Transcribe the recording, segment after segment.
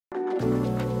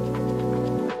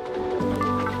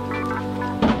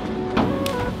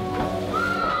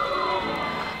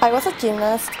I was a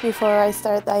gymnast before I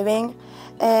started diving,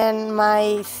 and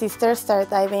my sister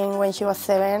started diving when she was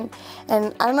 7,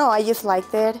 and I don't know, I just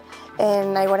liked it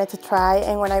and I wanted to try,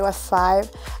 and when I was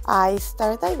 5 I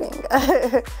started diving.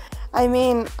 I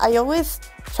mean, I always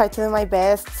try to do my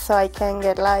best so I can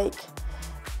get like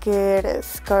good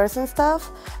scores and stuff,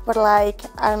 but like,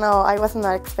 I don't know, I was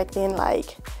not expecting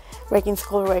like breaking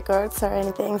school records or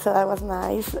anything, so that was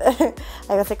nice.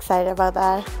 I was excited about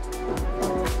that.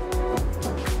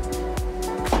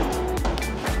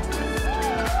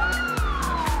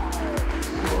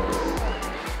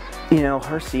 You know,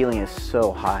 her ceiling is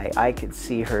so high. I could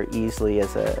see her easily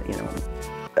as a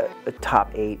a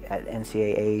top 8 at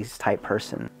NCAA's type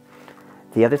person.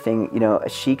 The other thing, you know,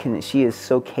 she is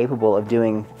so capable of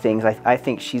doing things. I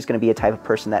think she's going to be a type of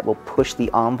person that will push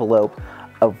the envelope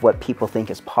of what people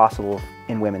think is possible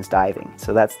in women's diving.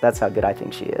 So that's how good I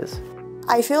think she is.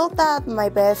 I feel that my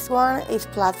best one is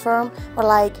platform, but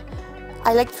like,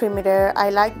 I like 3 meter.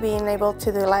 I like being able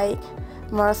to do like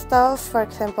more stuff, for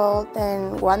example,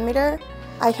 than 1 meter.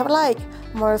 I have like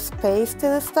more space to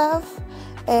do stuff,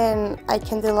 and I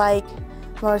can do like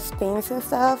more spins and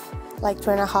stuff, like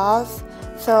 3.5.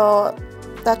 So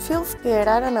that feels good,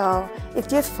 I don't know, it's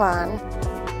just fun.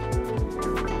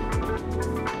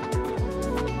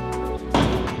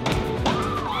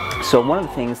 So one of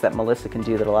the things that Melissa can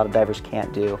do that a lot of divers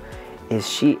can't do is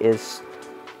she is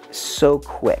so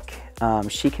quick.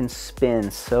 She can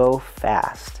spin so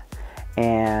fast,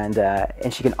 and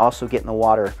she can also get in the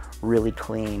water really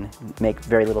clean, make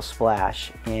very little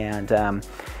splash. And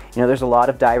you know, there's a lot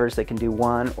of divers that can do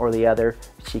one or the other.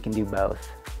 She can do both.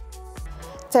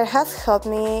 That has helped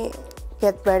me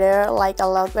get better, like a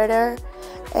lot better,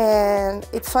 and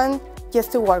it's fun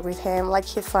just to work with him. Like,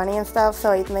 he's funny and stuff,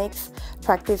 so it makes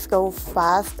practice go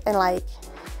fast and like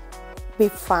be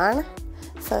fun.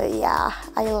 So yeah,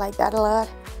 I like that a lot.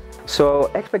 So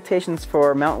expectations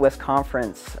for Mountain West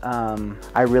Conference,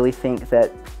 I really think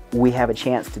that we have a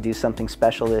chance to do something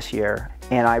special this year,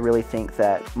 and I really think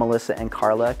that Melissa and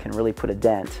Carla can really put a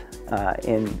dent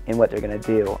in what they're going to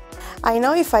do. I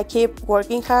know if I keep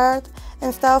working hard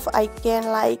and stuff, I can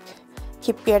like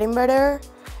keep getting better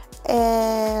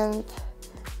and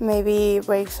maybe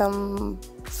break some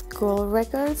school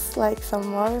records, like some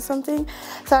more or something.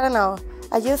 So I don't know,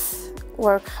 I just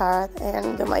work hard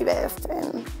and do my best,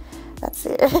 and that's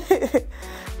it.